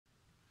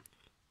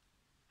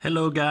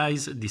Hello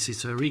guys, this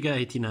is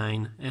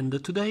Riga89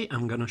 and today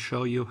I'm gonna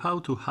show you how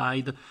to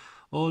hide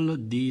all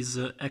these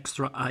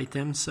extra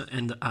items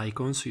and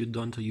icons you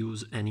don't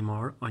use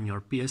anymore on your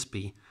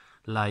PSP,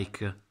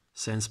 like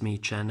Sense Me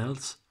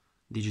channels,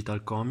 digital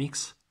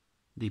comics,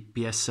 the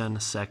PSN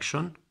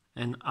section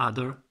and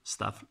other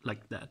stuff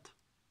like that.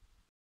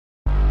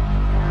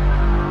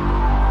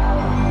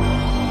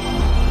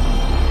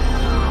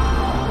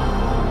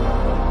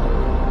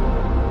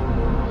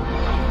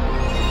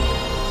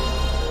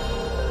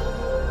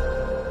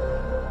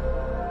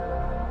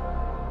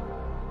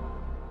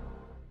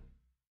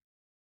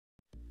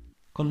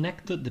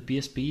 Connect the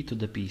PSP to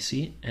the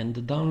PC and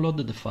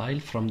download the file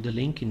from the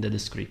link in the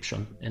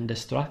description and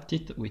extract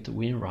it with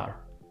WinRAR.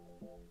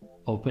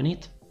 Open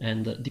it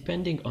and,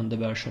 depending on the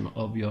version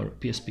of your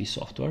PSP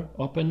software,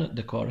 open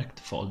the correct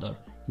folder.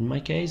 In my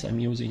case I'm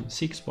using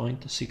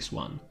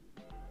 6.61.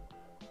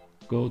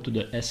 Go to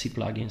the SE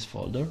plugins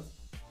folder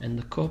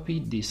and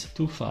copy these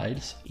two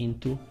files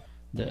into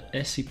the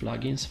SE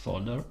plugins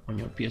folder on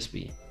your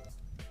PSP.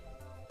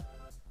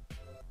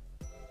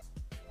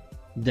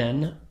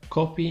 Then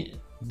copy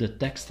the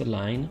text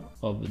line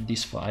of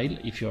this file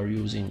if you are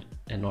using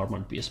a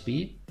normal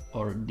PSP,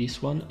 or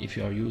this one if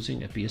you are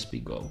using a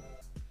PSPGo,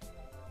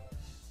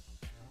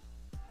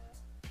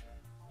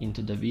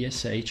 into the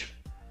VSH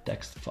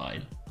text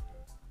file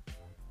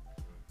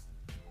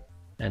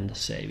and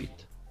save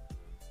it.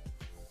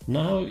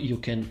 Now you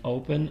can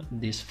open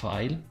this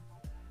file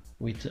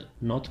with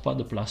Notepad++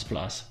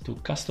 to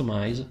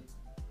customize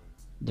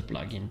the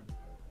plugin,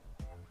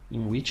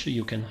 in which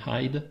you can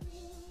hide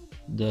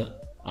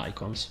the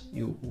icons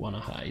you wanna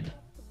hide,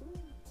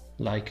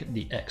 like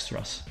the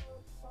extras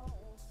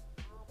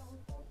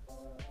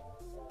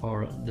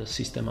or the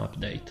system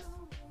update.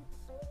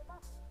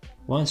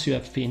 Once you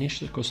have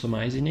finished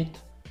customizing it,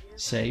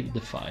 save the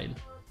file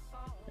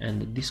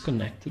and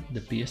disconnect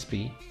the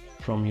PSP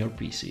from your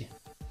PC.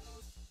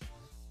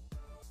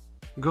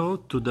 Go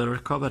to the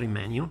recovery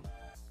menu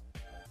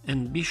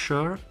and be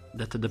sure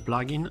that the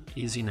plugin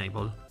is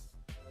enabled.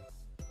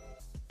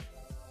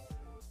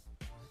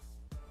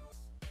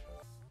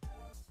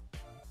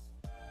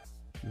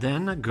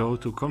 Then go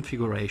to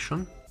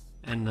Configuration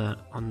and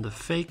on the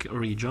Fake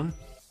region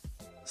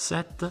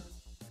set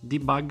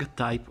Debug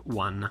Type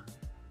 1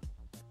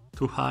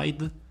 to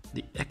hide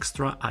the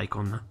extra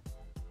icon,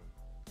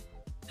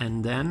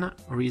 and then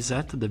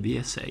reset the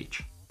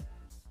VSH.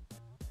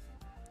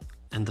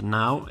 And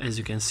now, as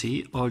you can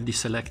see, all the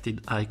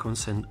selected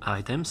icons and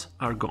items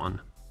are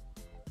gone,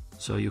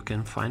 so you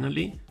can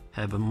finally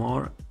have a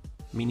more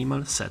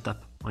minimal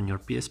setup on your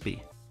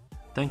PSP.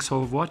 Thanks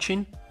for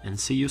watching and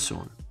see you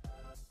soon.